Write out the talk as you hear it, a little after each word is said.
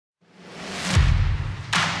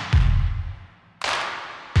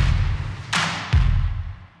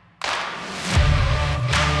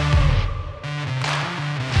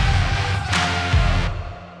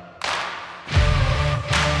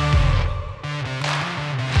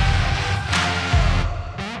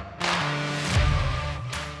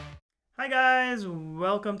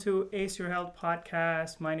welcome to Ace Your Health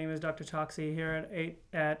podcast. My name is Dr. Choksi here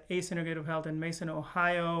at Ace Integrative Health in Mason,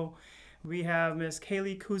 Ohio. We have Miss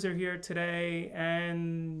Kaylee Kuzer here today,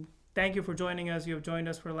 and thank you for joining us. You have joined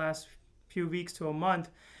us for the last few weeks to a month,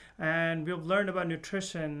 and we've learned about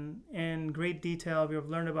nutrition in great detail. We have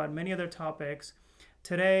learned about many other topics.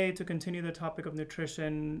 Today, to continue the topic of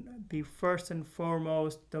nutrition, the first and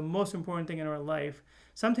foremost, the most important thing in our life,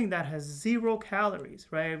 something that has 0 calories,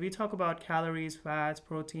 right? We talk about calories, fats,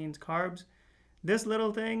 proteins, carbs. This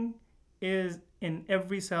little thing is in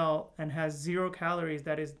every cell and has 0 calories.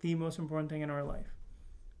 That is the most important thing in our life.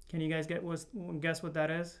 Can you guys guess what that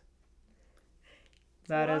is?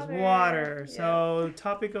 That is water. Yeah. So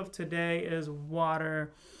topic of today is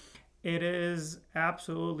water. It is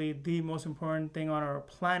absolutely the most important thing on our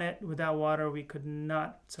planet. Without water, we could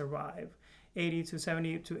not survive. 80 to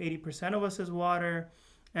 70 to 80% of us is water,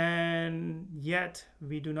 and yet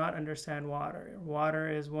we do not understand water. Water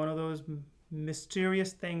is one of those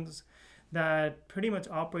mysterious things that pretty much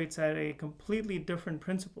operates at a completely different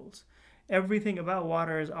principles. Everything about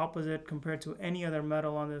water is opposite compared to any other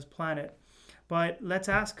metal on this planet. But let's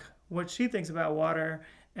ask what she thinks about water,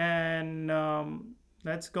 and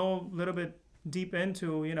let's go a little bit deep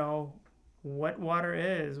into, what water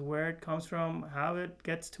is, where it comes from, how it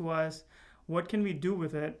gets to us, what can we do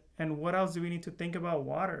with it, and what else do we need to think about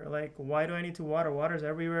water? Like, why do I need to water? Water is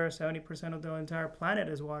everywhere. 70% of the entire planet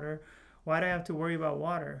is water. Why do I have to worry about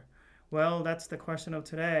water? Well, that's the question of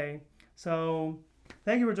today. So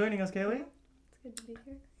thank you for joining us, Kaylee. It's good to be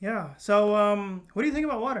here. Yeah. So what do you think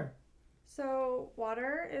about water? So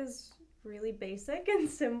water is really basic and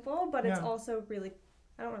simple, but it's also really,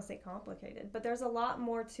 I don't want to say complicated, but there's a lot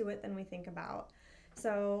more to it than we think about.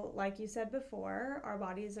 So like you said before, our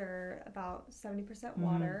bodies are about 70%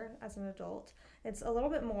 water as an adult. It's a little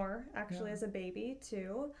bit more actually as a baby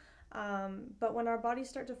too. But when our bodies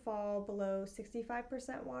start to fall below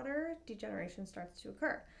 65% water, degeneration starts to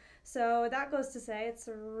occur. So that goes to say it's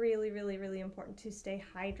really, really, really important to stay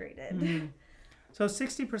hydrated. So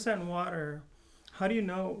 60% water, how do you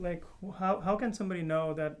know, like, how can somebody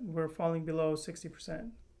know that we're falling below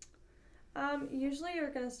 60%? Usually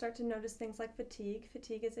you're going to start to notice things like fatigue.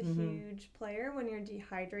 Fatigue is a huge player when you're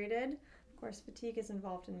dehydrated. Of course, fatigue is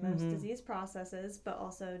involved in most disease processes, but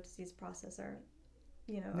also disease process are,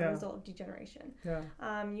 a result of degeneration.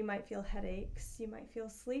 You might feel headaches. You might feel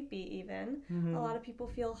sleepy even. A lot of people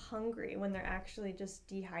feel hungry when they're actually just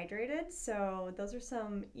dehydrated. So those are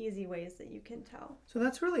some easy ways that you can tell. So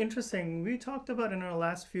that's really interesting. We talked about in our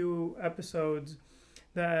last few episodes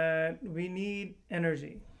that we need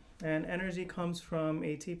energy. And energy comes from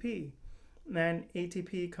ATP. And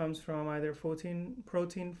ATP comes from either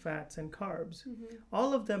protein, fats, and carbs.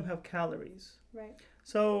 All of them have calories. Right.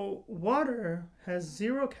 So water has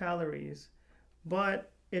 0 calories,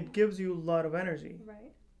 but it gives you a lot of energy.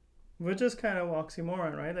 Right. Which is kind of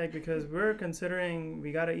oxymoron, right? Like, because we're considering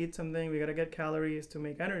we got to eat something, we got to get calories to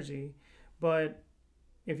make energy. But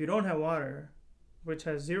if you don't have water, which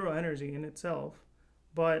has 0 energy in itself,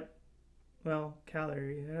 but it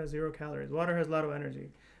has 0 calories. Water has a lot of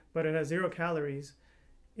energy, but it has 0 calories.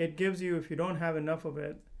 It gives you, if you don't have enough of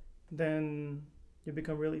it, then you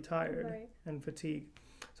become really tired and fatigued.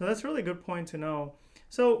 So that's a really good point to know.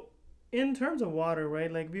 So in terms of water,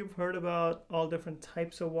 right, like we've heard about all different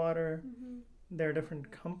types of water. There are different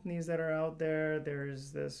companies that are out there.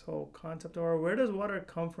 There's this whole concept of where does water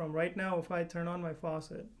come from? Right now, if I turn on my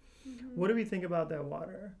faucet, what do we think about that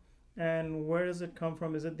water? And where does it come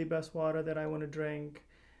from? Is it the best water that I want to drink?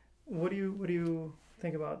 What do you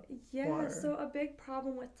think about water? So a big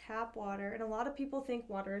problem with tap water, and a lot of people think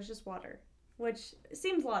water is just water, which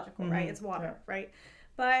seems logical, right? It's water, right?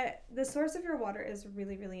 But the source of your water is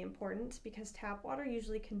really, really important because tap water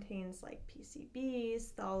usually contains like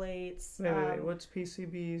PCBs, phthalates. Wait, what's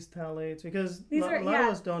PCBs, phthalates? Because a lot of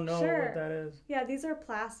us don't know what that is. Yeah, these are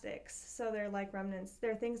plastics. So they're like remnants.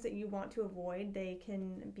 They're things that you want to avoid. They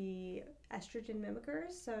can be estrogen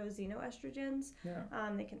mimickers, so xenoestrogens.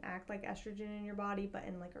 They can act like estrogen in your body, but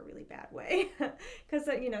in like a really bad way. Because,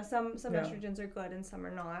 some estrogens are good and some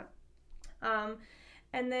are not.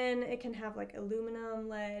 And then it can have like aluminum,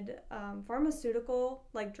 lead, pharmaceutical,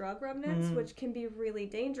 like drug remnants, which can be really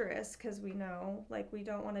dangerous because we know, like, we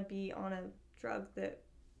don't want to be on a drug that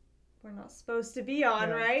we're not supposed to be on,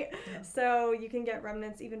 right? So you can get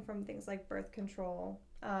remnants even from things like birth control.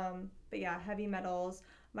 But heavy metals,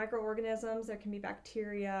 microorganisms, there can be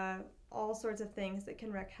bacteria, all sorts of things that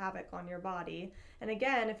can wreak havoc on your body. And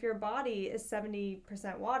again, if your body is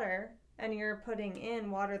 70% water, and you're putting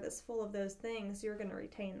in water that's full of those things, you're going to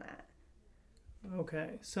retain that.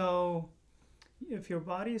 Okay, so if your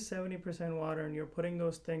body is 70% water and you're putting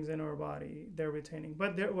those things in our body, they're retaining.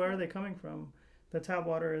 But where are they coming from? The tap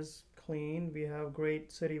water is clean. We have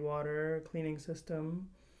great city water cleaning system.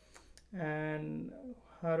 And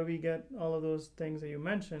how do we get all of those things that you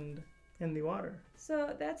mentioned in the water?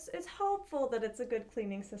 So it's hopeful that it's a good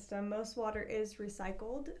cleaning system. Most water is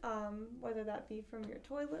recycled, whether that be from your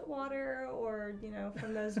toilet water or,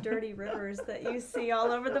 from those dirty rivers that you see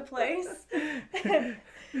all over the place. You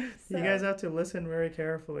guys have to listen very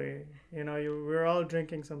carefully. We're all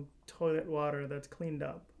drinking some toilet water that's cleaned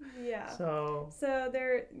up. Yeah. So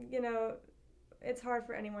there, it's hard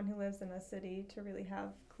for anyone who lives in a city to really have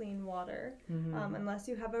clean water, unless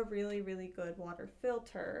you have a really, really good water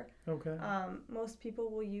filter. Okay. Most people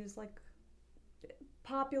will use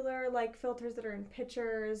popular filters that are in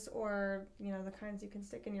pitchers or the kinds you can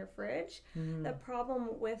stick in your fridge. The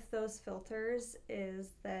problem with those filters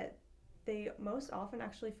is that they most often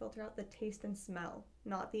actually filter out the taste and smell,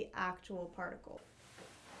 not the actual particle.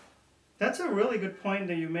 That's a really good point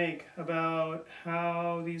that you make about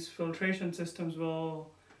how these filtration systems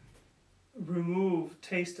will remove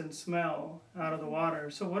taste and smell out of the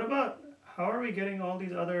water. So what about, how are we getting all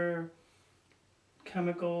these other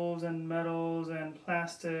chemicals and metals and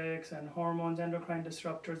plastics and hormones, endocrine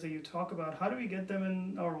disruptors that you talk about? How do we get them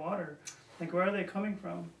in our water? Where are they coming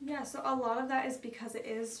from? Yeah, so a lot of that is because it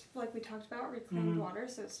is, like we talked about, reclaimed water,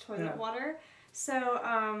 so it's toilet water.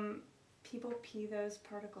 So people pee those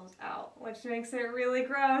particles out, which makes it really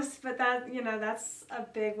gross, but that's a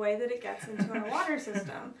big way that it gets into our water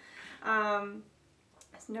system.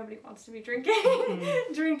 Nobody wants to be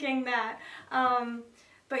drinking that.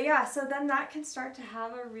 But yeah, so then that can start to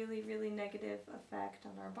have a really, really negative effect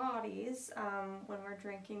on our bodies. When we're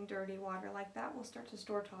drinking dirty water like that, we'll start to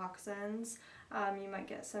store toxins. You might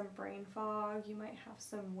get some brain fog. You might have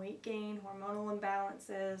some weight gain, hormonal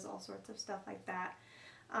imbalances, all sorts of stuff like that.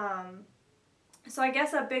 So I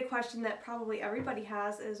guess a big question that probably everybody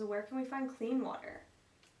has is, where can we find clean water?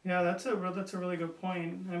 Yeah, that's a really good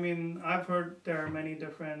point. I mean, I've heard there are many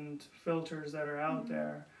different filters that are out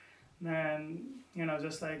there. And,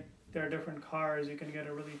 just like there are different cars, you can get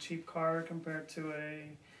a really cheap car compared to a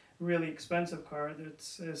really expensive car.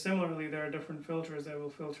 Similarly, there are different filters that will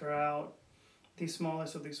filter out the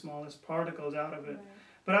smallest of the smallest particles out of it. Right.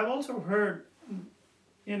 But I've also heard,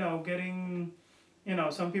 getting,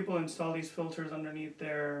 some people install these filters underneath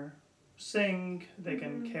their sink. They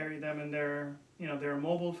can carry them in their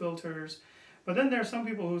mobile filters. But then there are some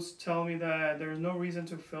people who tell me that there's no reason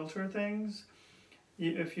to filter things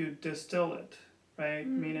if you distill it, right?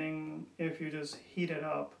 Meaning if you just heat it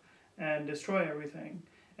up and destroy everything.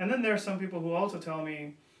 And then there are some people who also tell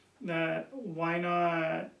me that why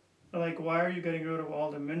are you getting rid of all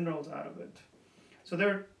the minerals out of it? So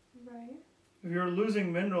if you're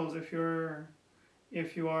losing minerals, if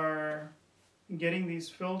you are getting these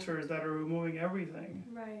filters that are removing everything.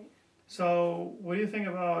 Right. So what do you think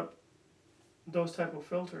about those type of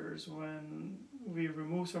filters when we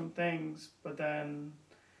remove some things, but then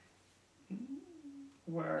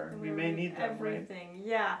where we may need them, everything, right?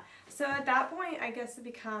 Yeah. So at that point, I guess it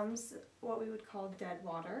becomes what we would call dead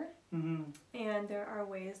water. And there are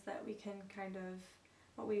ways that we can kind of,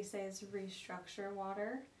 what we say is restructure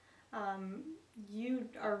water. You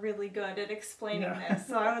are really good at explaining this,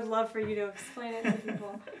 so I would love for you to explain it to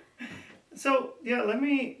people. So, let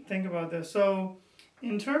me think about this. So,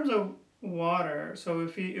 in terms of water, so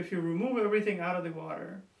if you remove everything out of the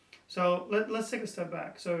water, so let's take a step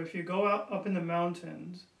back. So if you go up in the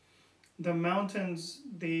mountains, the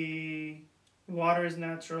water is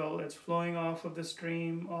natural. It's flowing off of the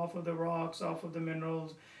stream, off of the rocks, off of the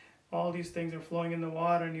minerals. All these things are flowing in the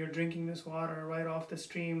water, and you're drinking this water right off the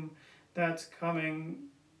stream that's coming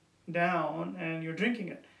down, and you're drinking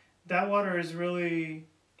it. That water is really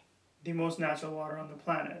the most natural water on the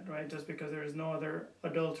planet, right? Just because there is no other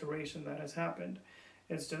adulteration that has happened.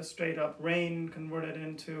 It's just straight up rain converted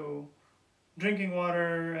into drinking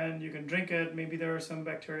water, and you can drink it. Maybe there are some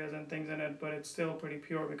bacteria and things in it, but it's still pretty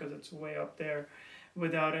pure because it's way up there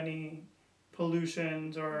without any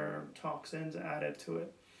pollutions or toxins added to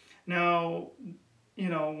it. Now,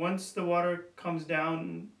 once the water comes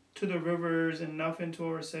down to the rivers, enough into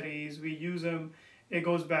our cities, we use them, it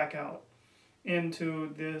goes back out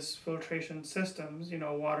into this filtration systems,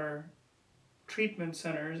 water treatment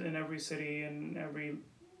centers in every city and every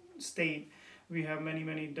state. We have many,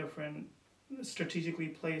 many different strategically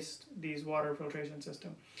placed these water filtration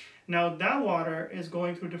system. Now that water is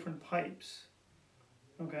going through different pipes.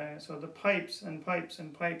 Okay, so the pipes and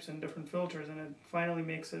different filters, and it finally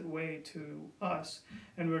makes its way to us,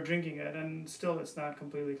 and we're drinking it, and still it's not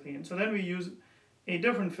completely clean. So then we use a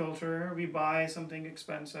different filter. We buy something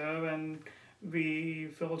expensive and we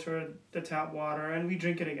filter the tap water and we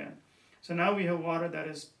drink it again. So now we have water that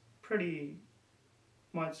is pretty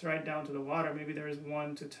much right down to the water. Maybe there is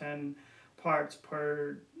 1 to 10 parts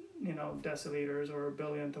per deciliters, or a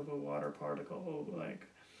billionth of a water particle, like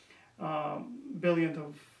billionth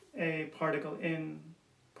of a particle in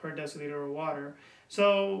per deciliter of water.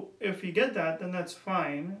 So if you get that, then that's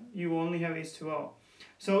fine. You only have H2O.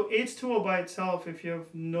 So H2O by itself, if you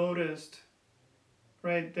have noticed,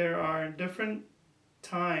 right, there are different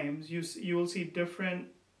times you will see different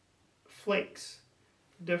flakes,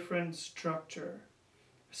 different structure.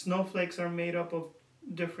 Snowflakes are made up of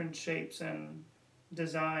different shapes and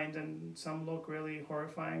designs, and some look really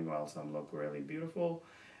horrifying while some look really beautiful,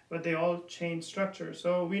 but they all change structure.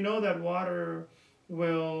 So we know that water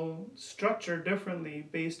will structure differently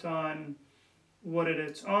based on what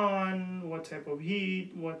it's on, what type of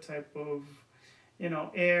heat, what type of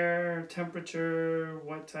air, temperature,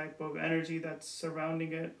 what type of energy that's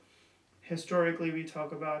surrounding it. Historically, we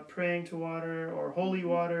talk about praying to water or holy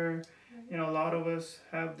water. A lot of us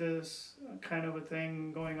have this kind of a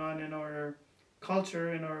thing going on in our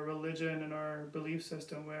culture, in our religion, in our belief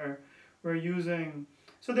system, where we're using.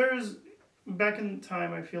 So there's, back in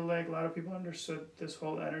time, I feel like a lot of people understood this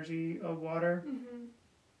whole energy of water.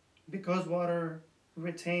 Because water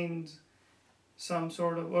retains some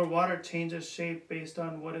sort of, or water changes shape based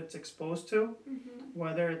on what it's exposed to,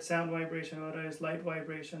 whether it's sound vibration, whether it's light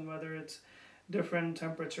vibration, whether it's different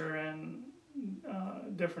temperature and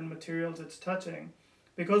different materials it's touching.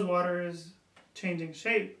 Because water is changing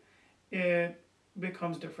shape, it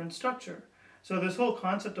becomes different structure. So this whole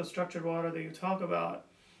concept of structured water that you talk about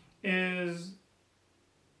is,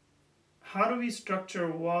 how do we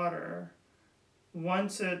structure water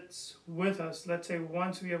once it's with us? Let's say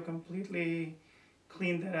once we have completely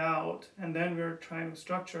cleaned it out and then we're trying to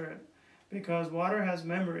structure it, because water has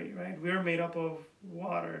memory, right? We're made up of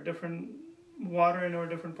water. Different water in our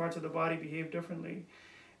different parts of the body behave differently.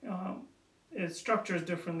 It structures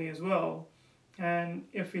differently as well. And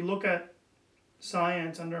if we look at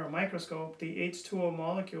science under a microscope, the H2O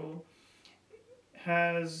molecule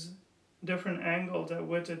has different angles at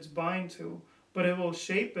which it's bind to, but it will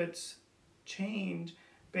shape its change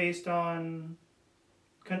based on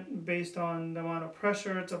the amount of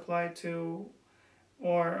pressure it's applied to,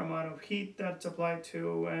 or amount of heat that's applied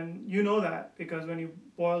to. And you know that because when you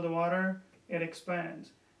boil the water, it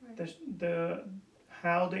expands. Right. The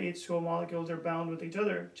how the H2O molecules are bound with each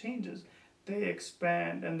other changes. They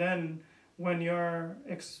expand, and then when you're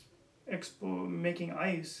making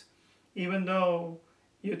ice, even though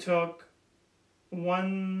you took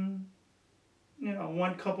one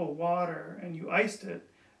cup of water and you iced it,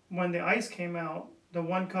 when the ice came out, the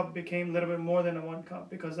 1 cup became a little bit more than a 1 cup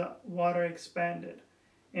because the water expanded.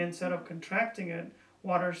 Instead of contracting it,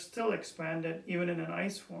 water still expanded even in an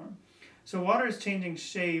ice form. So water is changing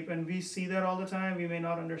shape, and we see that all the time. We may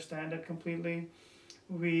not understand it completely.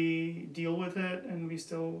 We deal with it, and we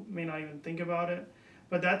still may not even think about it.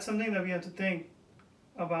 But that's something that we have to think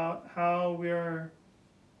about, how we're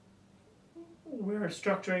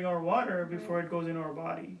structuring our water before it goes in our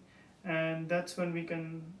body. And that's when we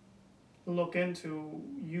can look into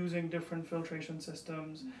using different filtration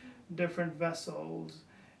systems, different vessels,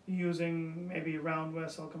 using maybe a round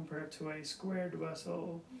vessel compared to a squared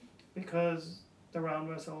vessel, because the round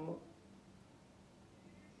vessel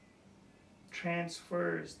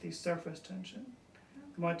transfers the surface tension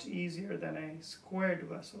much easier than a squared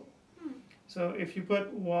vessel. So if you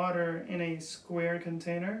put water in a square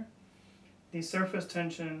container, the surface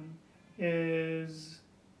tension is,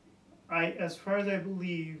 as far as I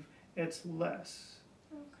believe, it's less.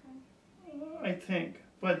 Okay. I think.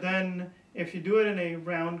 But then if you do it in a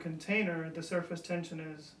round container, the surface tension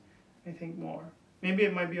is, I think, more. Maybe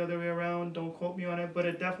it might be the other way around, don't quote me on it, but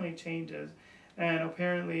it definitely changes. And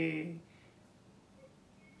apparently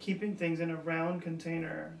keeping things in a round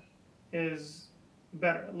container is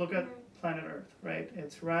better. Look at planet Earth, right?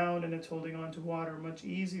 It's round and it's holding on to water much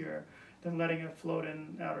easier than letting it float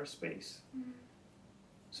in outer space.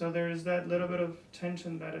 So there's that little bit of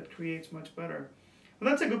tension that it creates much better. Well,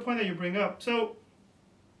 that's a good point that you bring up. So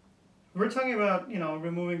we're talking about,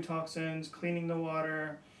 removing toxins, cleaning the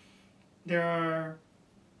water.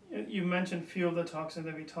 You mentioned few of the toxins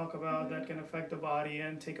that we talk about that can affect the body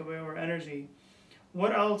and take away our energy.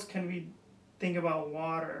 What else can we think about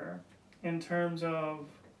water in terms of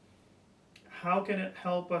how can it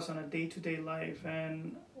help us on a day-to-day life,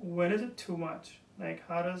 and when is it too much? Like,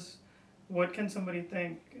 what can somebody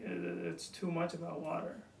think it's too much about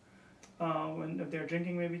water? If they're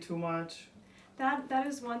drinking maybe too much? That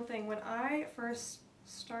is one thing. When I first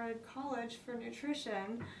started college for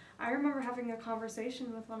nutrition, I remember having a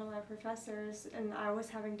conversation with one of my professors, and I was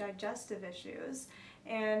having digestive issues,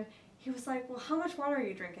 and he was like, well, how much water are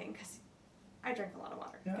you drinking? Because I drink a lot of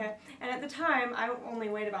water, okay? And at the time, I only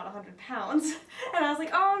weighed about 100 pounds. And I was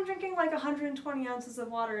like, oh, I'm drinking like 120 ounces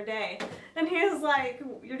of water a day. And he was like,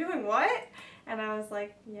 you're doing what? And I was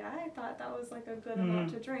like, yeah, I thought that was like a good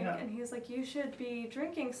amount to drink. And he was like, you should be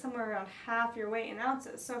drinking somewhere around half your weight in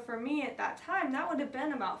ounces. So for me at that time, that would have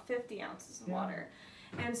been about 50 ounces of water.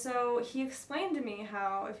 And so he explained to me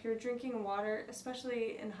how if you're drinking water,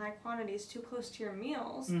 especially in high quantities, too close to your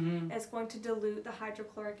meals, it's going to dilute the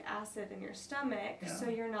hydrochloric acid in your stomach, so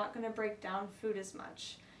you're not going to break down food as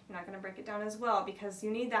much. You're not going to break it down as well because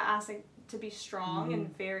you need that acid to be strong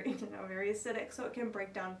and very, very acidic so it can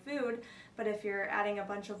break down food. But if you're adding a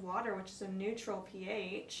bunch of water, which is a neutral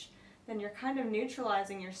pH, then you're kind of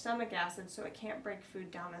neutralizing your stomach acid so it can't break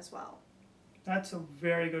food down as well. That's a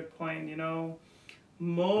very good point.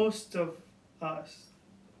 Most of us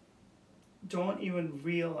don't even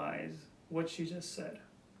realize what she just said.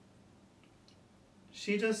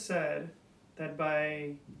 She just said that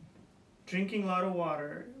by drinking a lot of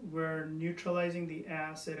water, we're neutralizing the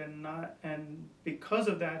acid and because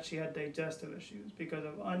of that she had digestive issues because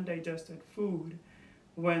of undigested food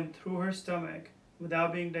went through her stomach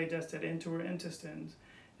without being digested into her intestines,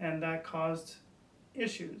 and that caused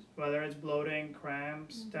issues, whether it's bloating,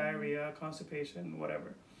 cramps, diarrhea, constipation,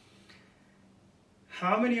 whatever.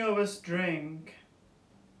 How many of us drink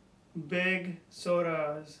big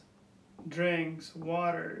sodas, drinks,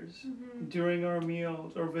 waters during our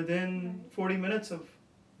meals or within 40 minutes of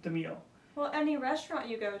the meal? Well, any restaurant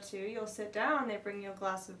you go to, you'll sit down, they bring you a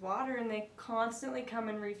glass of water, and they constantly come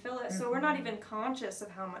and refill it. So we're not even conscious of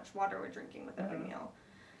how much water we're drinking with every meal,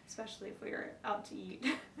 especially if we are out to eat.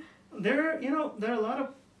 There are a lot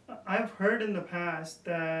of, I've heard in the past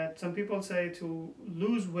that some people say to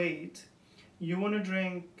lose weight, you want to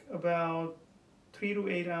drink about 3 to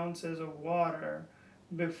 8 ounces of water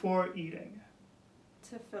before eating.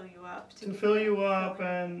 To fill you up. To fill you up,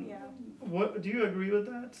 and what do you agree with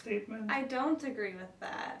that statement? I don't agree with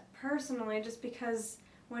that, personally, just because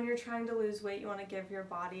when you're trying to lose weight, you want to give your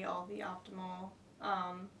body all the optimal,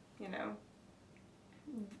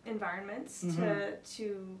 environments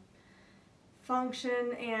to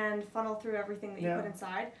function and funnel through everything that you put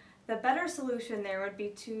inside. The better solution there would be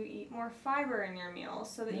to eat more fiber in your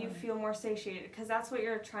meals so that you feel more satiated, because that's what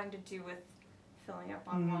you're trying to do with filling up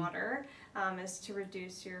on water, is to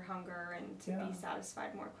reduce your hunger and to be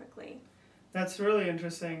satisfied more quickly. That's really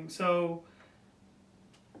interesting. So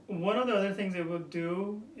one of the other things it would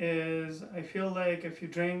do is, I feel like if you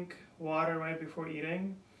drink water right before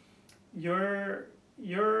eating, your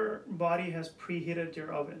body has preheated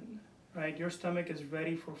your oven, right? Your stomach is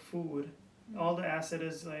ready for food. All the acid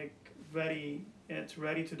is like ready. It's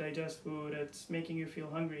ready to digest food. It's making you feel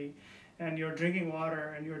hungry. And you're drinking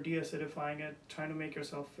water and you're deacidifying it, trying to make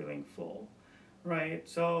yourself feeling full, right?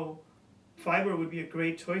 So fiber would be a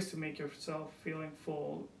great choice to make yourself feeling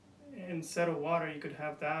full. Instead of water, you could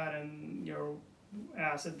have that, and your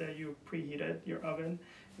acid that you preheated, your oven,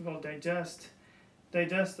 will digest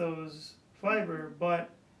those fiber.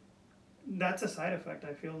 But that's a side effect,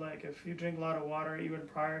 I feel like. If you drink a lot of water even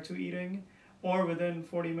prior to eating, or within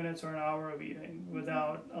 40 minutes or an hour of eating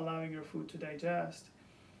without allowing your food to digest,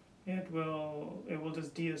 it will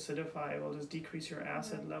just deacidify. It will just decrease your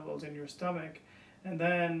acid levels in your stomach, and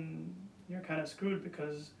then you're kind of screwed,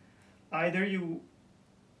 because either you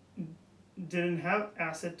didn't have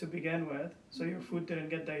acid to begin with, so your food didn't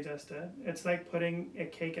get digested. It's like putting a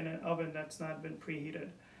cake in an oven that's not been preheated.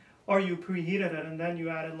 Or you preheated it and then you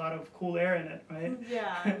added a lot of cool air in it, right?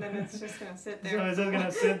 Yeah, and then it's just going to sit there. So it's just going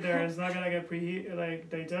to sit there. It's not going to get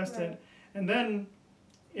digested. Right. And then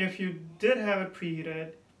if you did have it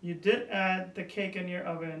preheated, you did add the cake in your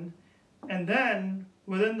oven, and then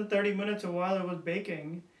within the 30 minutes or while it was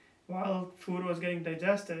baking, while food was getting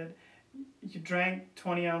digested, you drank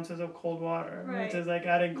 20 ounces of cold water, which is like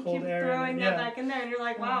adding cold air. Keep throwing that back in there, and you're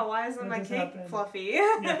like, wow, why isn't my cake fluffy?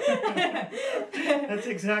 That's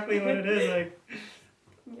exactly what it is. Like,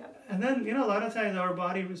 and then, a lot of times our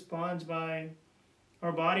body responds by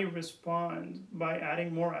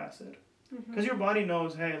adding more acid. Because your body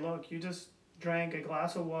knows, hey, look, you just drank a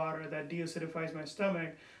glass of water that deacidifies my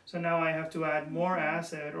stomach, so now I have to add more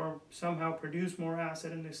acid or somehow produce more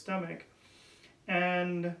acid in the stomach.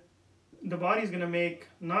 And the body's going to make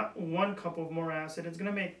not 1 cup of more acid, it's going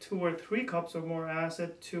to make 2 or 3 cups of more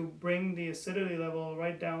acid to bring the acidity level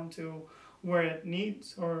right down to where it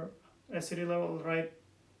needs, or acidity level right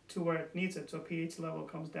to where it needs it. So pH level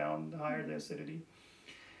comes down, the higher the acidity.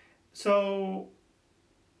 So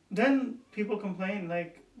then people complain,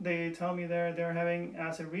 like they tell me they're having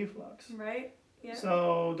acid reflux. Right. Yeah.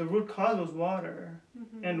 So the root cause was water,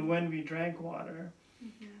 and when we drank water.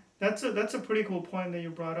 That's a pretty cool point that you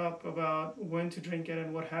brought up about when to drink it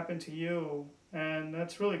and what happened to you, and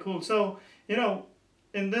that's really cool. So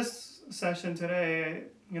in this session today,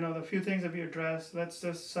 the few things that we addressed, let's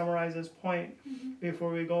just summarize this point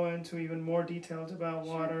before we go into even more details about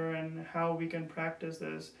water and how we can practice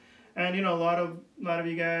this. And a lot of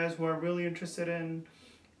you guys who are really interested in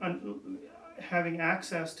having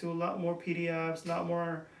access to a lot more PDFs, a lot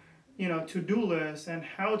more to-do lists and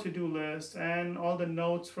how to do lists and all the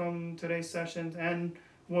notes from today's sessions and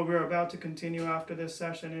what we're about to continue after this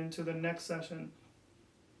session into the next session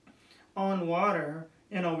on water.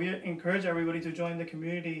 We encourage everybody to join the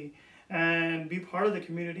community and be part of the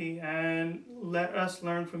community and let us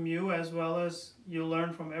learn from you as well as you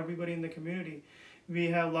learn from everybody in the community. We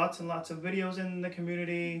have lots and lots of videos in the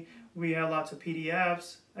community. We have lots of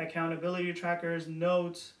PDFs, accountability trackers,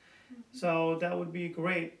 notes. So that would be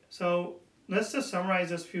great. So let's just summarize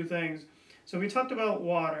this few things. So we talked about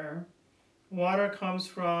water. Water comes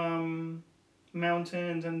from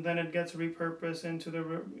mountains and then it gets repurposed into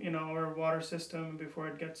the our water system before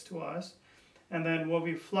it gets to us. And then what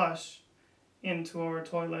we flush into our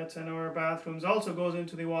toilets and our bathrooms also goes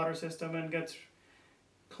into the water system and gets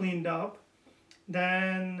cleaned up.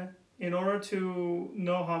 Then in order to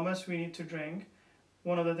know how much we need to drink,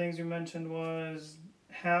 one of the things you mentioned was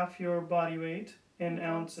half your body weight in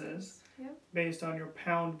ounces, based on your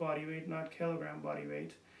pound body weight, not kilogram body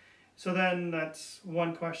weight. So then that's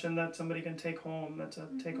one question that somebody can take home. That's a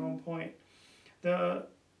take-home point. The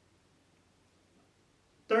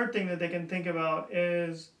third thing that they can think about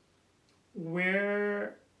is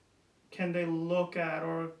where can they look at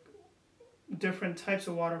or different types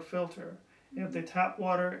of water filter. If the tap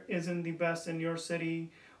water isn't the best in your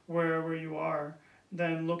city, wherever you are,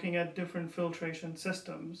 then looking at different filtration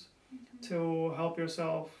systems to help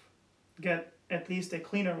yourself get at least a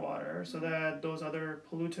cleaner water so that those other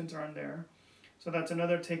pollutants aren't there. So that's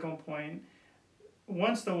another take-home point.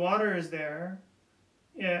 Once the water is there,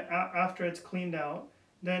 after it's cleaned out,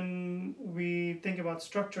 then we think about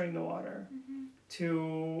structuring the water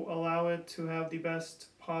to allow it to have the best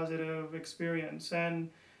positive experience. And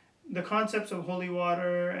the concepts of holy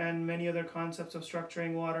water and many other concepts of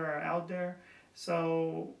structuring water are out there.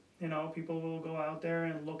 So, people will go out there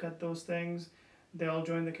and look at those things. They'll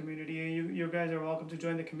join the community. You guys are welcome to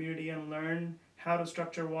join the community and learn how to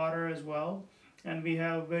structure water as well. And we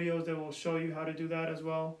have videos that will show you how to do that as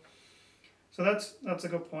well. So that's a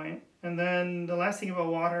good point. And then the last thing about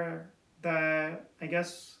water that I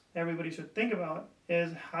guess everybody should think about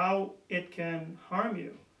is how it can harm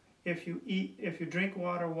you. If you drink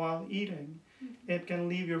water while eating, it can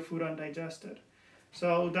leave your food undigested.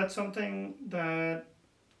 So that's something that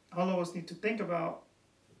all of us need to think about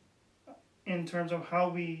in terms of how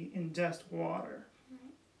we ingest water.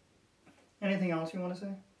 Anything else you want to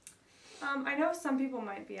say? I know some people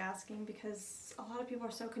might be asking, because a lot of people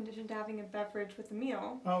are so conditioned to having a beverage with a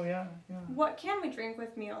meal. Oh, yeah. What can we drink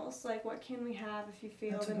with meals? Like, what can we have if you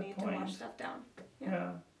feel the need to wash stuff down?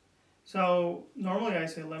 Yeah. So normally I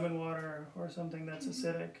say lemon water or something that's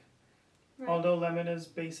acidic. Right. Although lemon is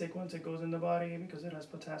basic once it goes in the body because it has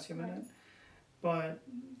potassium in it. But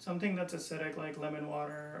something that's acidic like lemon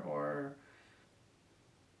water or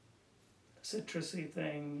citrusy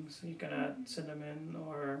things, you can add cinnamon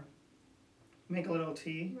or make a little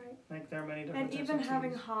tea. Right. Like there are many different types of teas. And even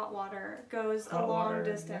having hot water goes a long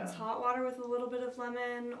distance. Yeah. Hot water with a little bit of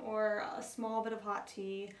lemon or a small bit of hot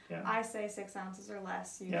tea. Yeah. I say 6 ounces or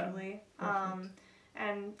less usually. Yeah.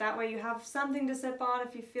 And that way you have something to sip on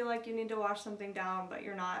if you feel like you need to wash something down, but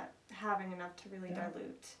you're not having enough to really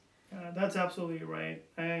dilute. That's absolutely right.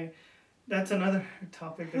 That's another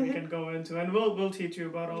topic that we can go into, and we'll teach you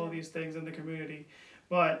about all of these things in the community.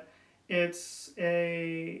 But it's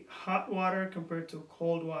a hot water compared to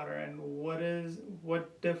cold water, and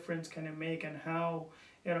what difference can it make, and how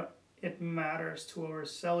it matters to our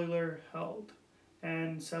cellular health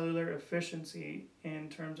and cellular efficiency in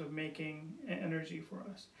terms of making energy for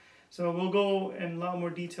us. So we'll go in a lot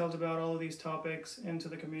more details about all of these topics into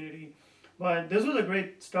the community. But this was a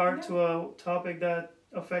great start to a topic that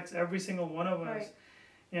affects every single one of us.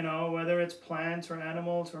 Right. Whether it's plants or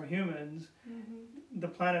animals or humans, the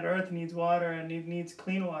planet Earth needs water, and it needs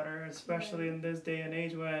clean water, especially in this day and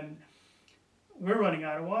age when we're running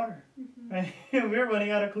out of water. Right? We're running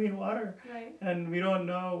out of clean water. Right. And we don't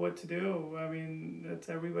know what to do. I mean, it's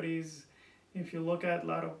everybody's, if you look at a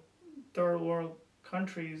lot of third world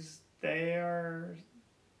countries, they are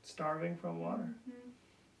starving from water. Mm-hmm.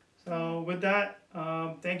 So with that,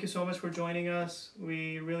 thank you so much for joining us.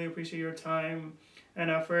 We really appreciate your time and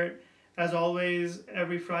effort. As always,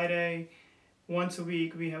 every Friday, once a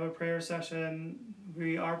week, we have a prayer session.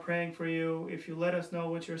 We are praying for you. If you let us know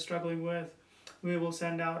what you're struggling with, we will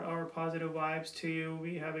send out our positive vibes to you.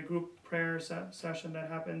 We have a group prayer session that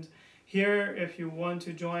happens here. If you want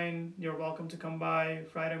to join, you're welcome to come by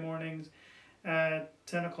Friday mornings at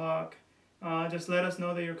 10 o'clock. Just let us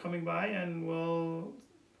know that you're coming by and we'll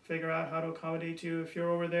figure out how to accommodate you. If you're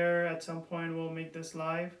over there, at some point we'll make this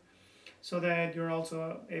live so that you're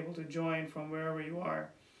also able to join from wherever you are.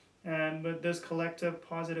 And with this collective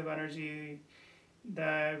positive energy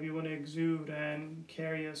that we want to exude and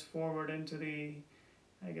carry us forward into the,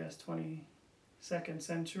 I guess, 22nd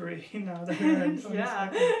century now that we're in 22nd.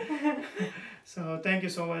 Yeah. So thank you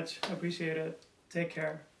so much. Appreciate it. Take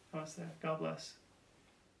care. Namaste. God bless.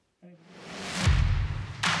 Thank you.